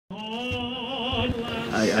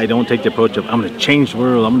I don't take the approach of, I'm going to change the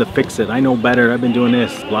world, I'm going to fix it, I know better, I've been doing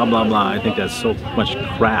this, blah, blah, blah. I think that's so much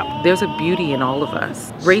crap. There's a beauty in all of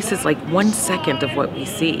us. Race is like 1 second of what we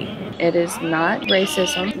see. It is not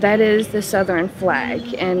racism. That is the Southern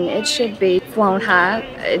flag, and it should be flown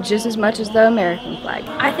high just as much as the American flag.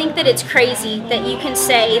 I think that it's crazy that you can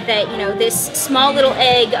say that, you know, this small little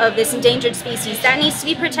egg of this endangered species, that needs to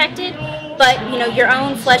be protected, but, you know, your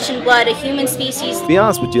own flesh and blood, a human species. To be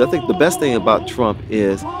honest with you, I think the best thing about Trump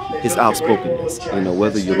is his outspokenness, you know,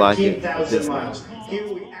 whether you like it or dislike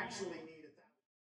it.